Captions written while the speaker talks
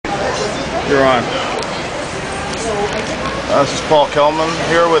You're on. This is Paul Kelman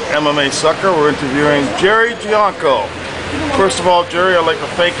here with MMA Sucker. We're interviewing Jerry Gianco. First of all, Jerry, I'd like to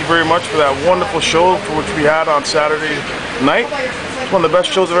thank you very much for that wonderful show for which we had on Saturday night. It's one of the best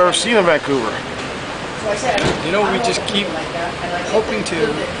shows I've ever seen in Vancouver. You know, we just keep hoping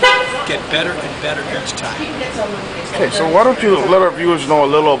to get better and better each time. Okay, so why don't you let our viewers know a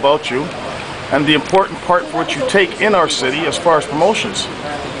little about you and the important part for which you take in our city as far as promotions.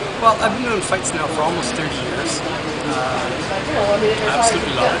 Well, I've been doing fights now for almost 30 years.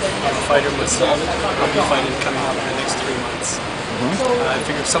 Absolutely love it. I'm a fighter myself. I'll be fighting coming up in the next 3 months. I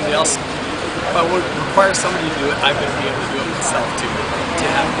figured if somebody else would require somebody to do it, I better be able to do it myself too, to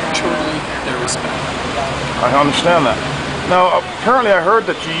have truly their respect. I understand that. Now, apparently I heard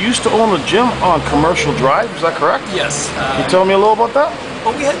that you used to own a gym on Commercial Drive, is that correct? Yes. Can you tell me a little about that?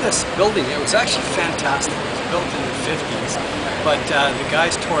 Well, we had this building. It was actually fantastic. It was built in the 50s, but the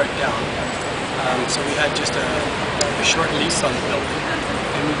guys tore it down. So we had just a short lease on the building,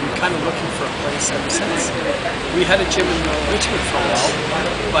 and we've been kind of looking for a place ever since. We had a gym in Richmond for a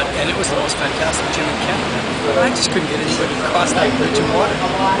while, and it was the most fantastic gym in Canada. But I just couldn't get anybody to cross that bridge of water.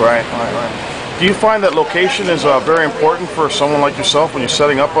 Right. Do you find that location is very important for someone like yourself when you're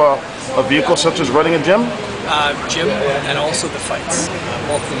setting up a vehicle such as running a gym? Gym and also the fights.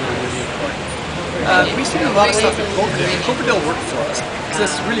 Both of them are really important. We used to do a lot of stuff in Cloverdale. Cloverdale worked for us because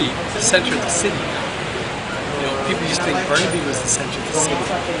that's really the center of the city now. You know, people used to think Burnaby was the center of the city.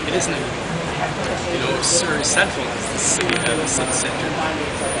 It isn't anymore. You know, Surrey Central is the city center.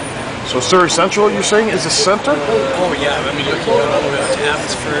 So Surrey Central, you're saying, is the center? Oh yeah, I mean, looking all the way up to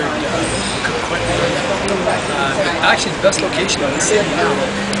Abbotsford, actually the best location in the city now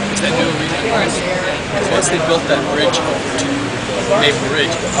is that new arena. Because once they built that bridge over to Maple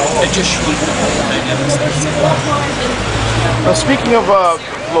Ridge, it just shrunk the whole dynamics of the city. Now, speaking of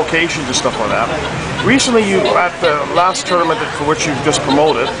locations and stuff like that, recently you, at the last tournament for which you've just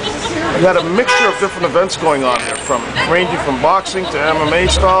promoted, you had a mixture of different events going on there, ranging from boxing to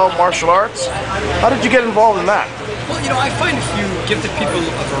MMA style, martial arts. How did you get involved in that? Well, you know, I find if you give the people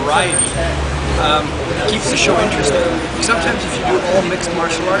a variety, it keeps the show interesting. Sometimes if you do all mixed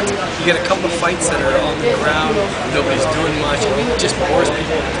martial arts, you get a couple of fights that are on the ground, nobody's doing much, it just bores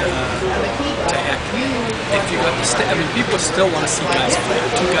people to heck. If you have to people still want to see guys fight.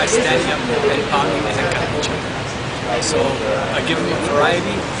 Two guys standing up and pounding the heck out of each other. So I give them a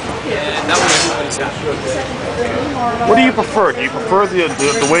variety, and that way everybody's happy. What do you prefer? Do you prefer the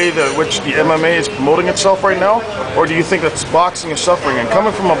way which the MMA is promoting itself right now, or do you think that boxing is suffering? And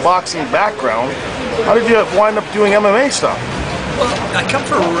coming from a boxing background, how did you wind up doing MMA stuff? Well, I come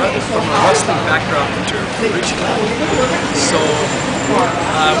from a wrestling background originally, so it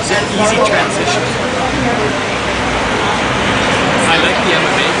was an easy transition. I like the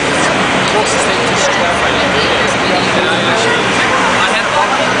MMA because the closest thing to street fighting is, and I had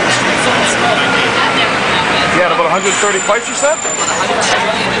all the street fights. You had about 130 fights, you said?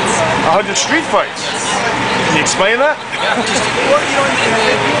 100 street fights? Can you explain that? Yeah, well, you know, in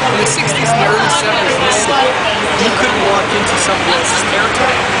the 60s and the early 70s in this city, you couldn't walk into somebody else's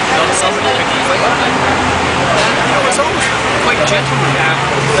territory without somebody picking a fight. And, you know, it was always quite gentlemanly.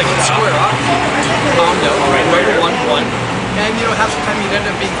 Like you'd square off, calm down, whoever won. And, you know, half the time you'd end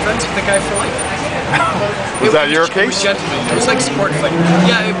up being friends with the guy for life. Was that your case? It was gentlemanly. It was like sport fighting.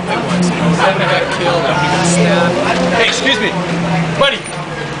 Yeah, it was. You know, nobody got killed, nobody got stabbed. Hey, excuse me. Buddy,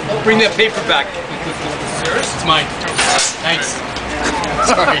 bring that paper back. Yours? It's mine. Thanks.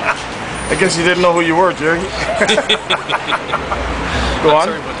 Sorry. I guess you didn't know who you were, Jerry. Go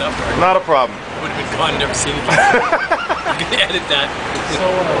on. Sorry about that part. Not a problem. Would have been gone, never seen it again. You can edit that.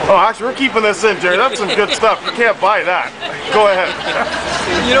 Oh, actually, we're keeping this in, Jerry. That's some good stuff. You can't buy that. Go ahead.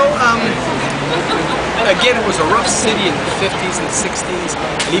 You know, again, it was a rough city in the 50s and 60s,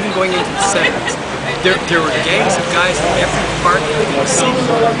 and even going into the 70s. There were gangs of guys in every part of the city,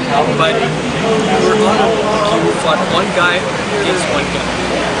 but you were honorable. You fought one guy against one guy.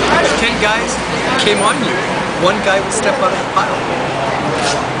 If 10 guys came on you, one guy would step out of the pile.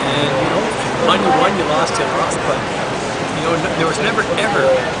 And, you know, if you won, you lost, but, you know, there was never, ever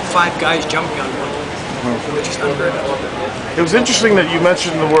 5 guys jumping on one. It was just unheard of. It was interesting that you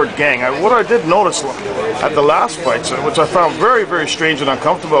mentioned the word gang. What I did notice at the last fights, which I found very, very strange and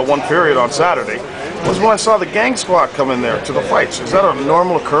uncomfortable at one period on Saturday, was when I saw the gang squad come in there to the fights. Is that a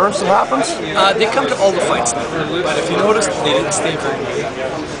normal occurrence that happens? They come to all the fights now, but if you noticed, they didn't stay very long.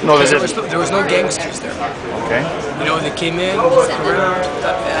 No, they didn't. There was no gangsters there. Okay. You know, they came in, walked around,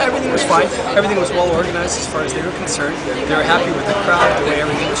 everything was fine. Everything was well organized as far as they were concerned. They were happy with the crowd, the way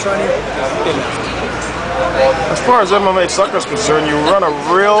everything was running. They left. As far as MMA Sucker is concerned, you run a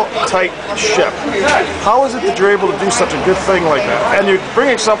real tight ship. How is it that you're able to do such a good thing like that? And you're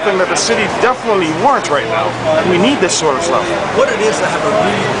bringing something that the city definitely warrants right now. We need this sort of stuff. What it is, I have a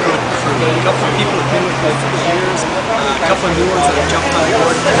really good crew. A couple of people have been with me for years, a couple of new ones that have jumped on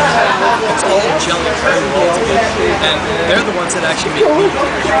board. It's all gelling very well together, and they're the ones that actually make me.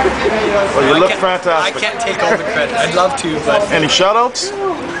 Well, you look fantastic. I can't take all the credit. I'd love to, but any shout-outs?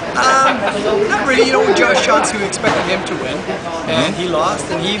 not really. You know, when Josh Shotts, who expected him to win, and he lost,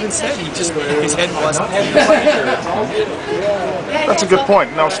 and he even said his head wasn't in the fight. That's a good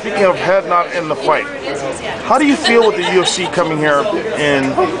point. Now, speaking of head not in the fight, how do you feel with the UFC coming here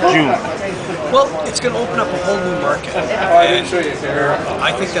in June? Well, it's going to open up a whole new market, and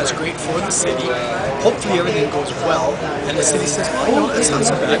I think that's great for the city. Hopefully everything goes well, and the city says, well, you know, that sounds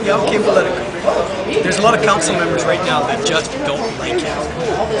so bad. Yeah, okay, we'll let it go. There's a lot of council members right now that just don't like it,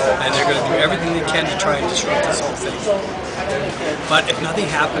 and they're going to do everything they can to try and disrupt this whole thing. But if nothing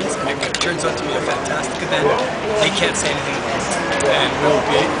happens, and it turns out to be a fantastic event, they can't say anything about it, and we'll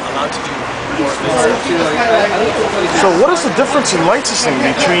be allowed to do more events. So what is the difference in licensing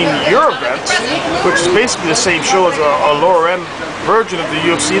between your events, which is basically the same show as a lower end version of the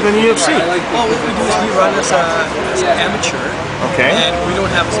UFC than the UFC? Well, what we do is we run as an amateur, and we don't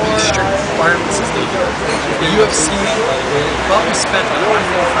have as many strict requirements as they do. The UFC probably spent $100,000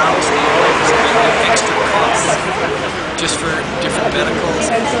 in extra costs just for different medicals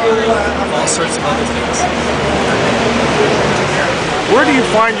and all sorts of other things. Where do you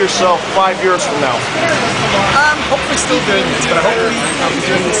find yourself 5 years from now? Hopefully still doing this, but hopefully I'll be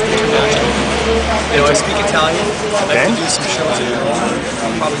doing this internationally. You know, I speak Italian. I'd like to do some shows in Rome,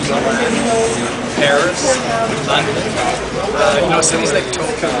 probably Milan, Paris, London. You know, cities like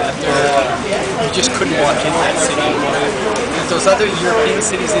Tokyo that you just couldn't walk into that city. And those other European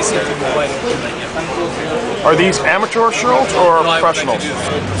cities, they seem to be quite open right now. Are these amateur shows or professional? I would like to do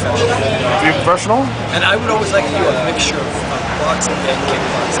professional. Do you professional? And I would always like to do a mixture of boxing and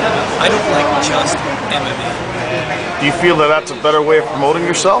kickboxing. I don't like just MMA. Do you feel that that's a better way of promoting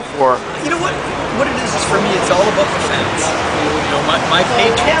yourself, or? You know what? What it is for me, it's all about the fans. You know, my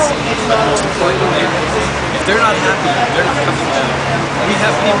patrons are the most important thing. If they're not happy, they're not coming down. We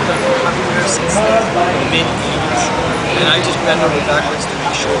have people that have been coming here since the mid-80s, and I just bend over backwards to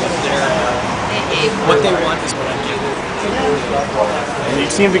make sure that what they want is what I give them. And you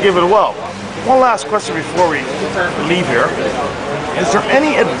seem to give it well. One last question before we leave here. Is there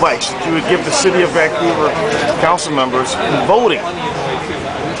any advice that you would give the City of Vancouver council members in voting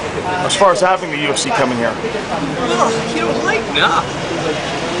as far as having the UFC coming here? Well, you know, right now,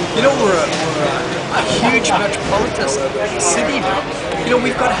 you know, we're a huge metropolitan city now. You know,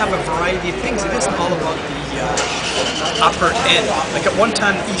 we've got to have a variety of things. It isn't all about the upper end. Like at one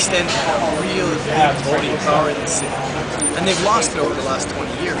time, the East End had a real big voting power in the city. And they've lost it over the last 20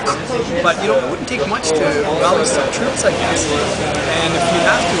 years. But, you know, it wouldn't take much to rally some troops, I guess. And if you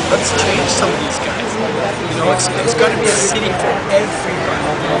have to, let's change some of these guys. You know, it's got to be a city for everybody.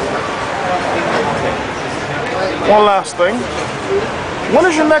 One last thing. When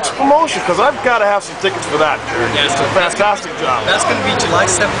is your next promotion? Because I've got to have some tickets for that. Yeah, it's a fantastic job. That's going to be July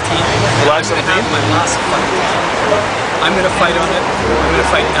 17th. July 17th? I'm going to have my last fight. I'm going to fight on it. I'm going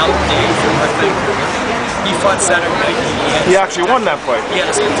to fight Alan Day from North Vancouver. He fought Saturday night. He actually won that fight. He had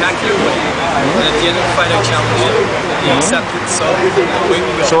a spectacular win. And at the end of the fight, I challenged him. He accepted, so away we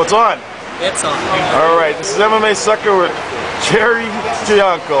go. So it's on. It's on. All right, this is MMA Sucker with Jerry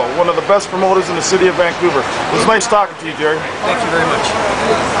Gianco, one of the best promoters in the city of Vancouver. It was nice talking to you, Jerry. Thank you very much.